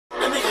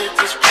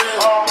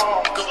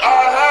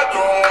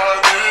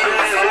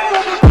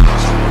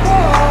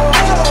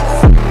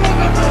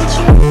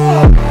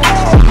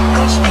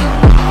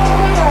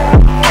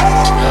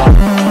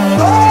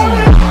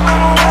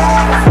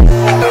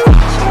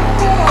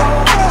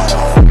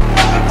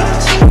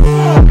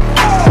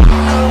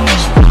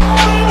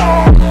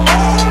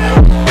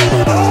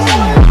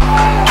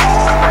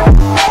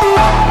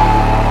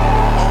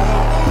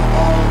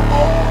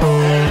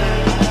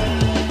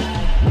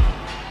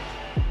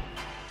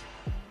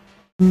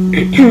I'm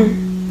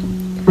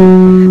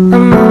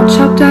all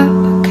chopped up,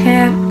 I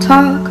can't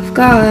talk. I've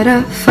got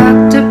a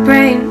fucked up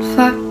brain,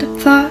 fucked up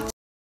thoughts.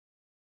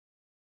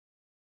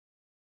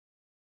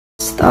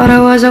 Thought I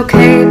was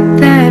okay, but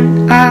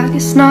then I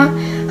guess not.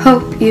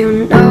 Hope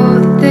you know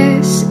that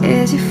this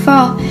is your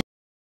fault.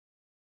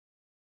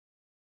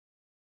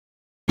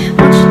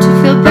 Want you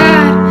to feel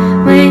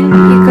bad when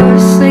you go to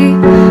sleep.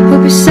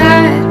 Hope you're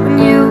sad when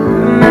you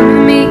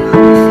remember me. Hope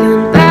you're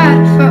feeling bad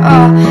for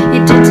all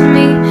you did to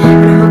me,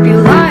 and I hope you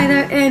lie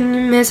there in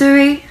your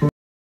misery.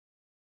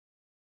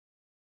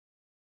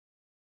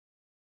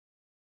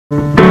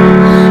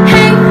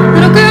 Hey,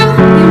 little girl,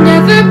 you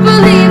never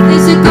believe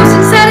there's a ghost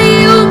inside of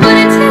you, but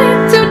it's hidden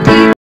too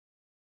deep.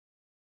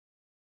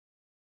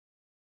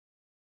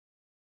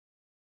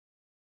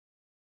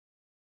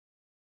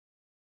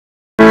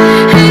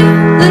 Hey,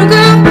 little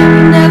girl,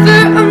 you never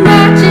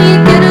imagine you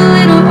get a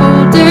little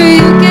older,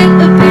 you get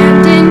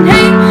abandoned.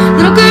 Hey,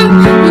 little girl,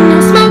 you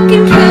know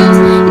smoking kills.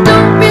 You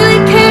don't really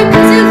care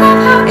cause you love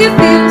how it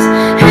feels.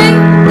 Hey,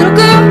 little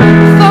girl,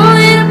 you're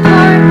falling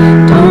apart.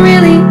 Don't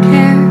really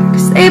care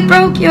cause they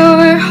broke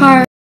your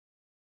heart.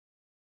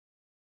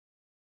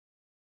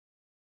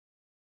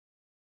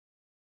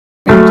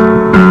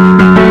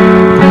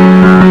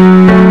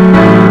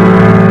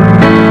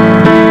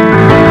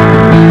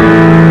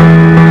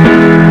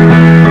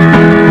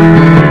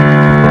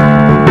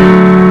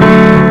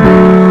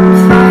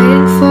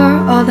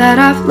 That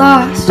I've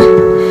lost.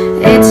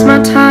 It's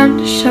my time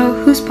to show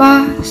who's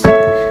boss.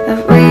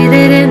 I've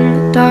waited in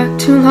the dark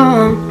too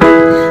long.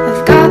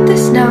 I've got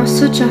this now,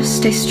 so just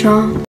stay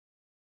strong.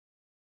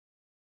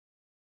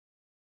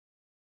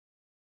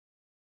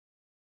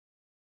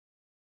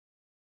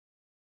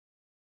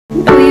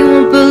 No, you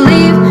won't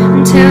believe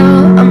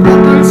until I'm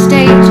up on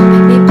stage. You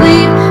make me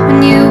bleed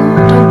when you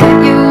don't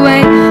get your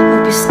way.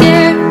 Hope you're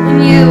scared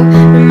when you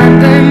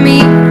remember me.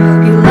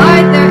 Hope you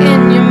lie there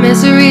in your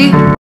misery.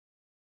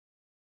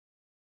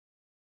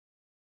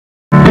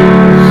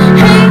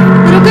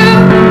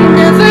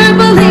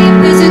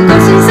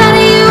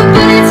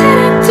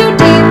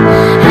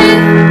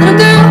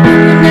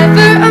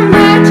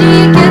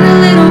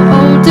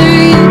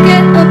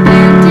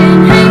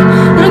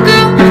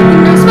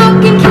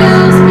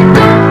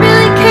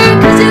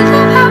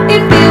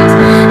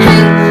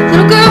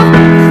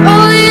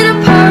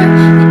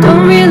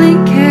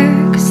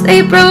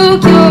 They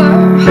broke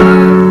your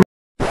heart.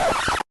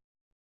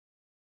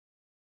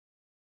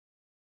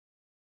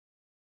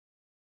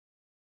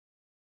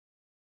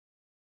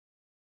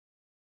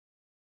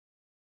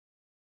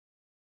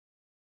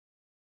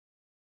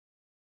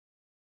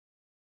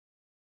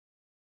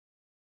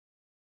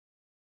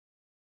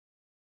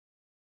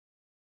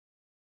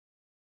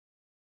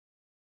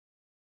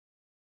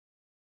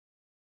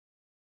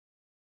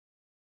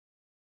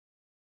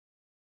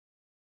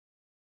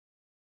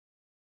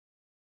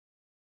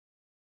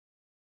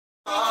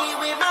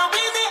 With my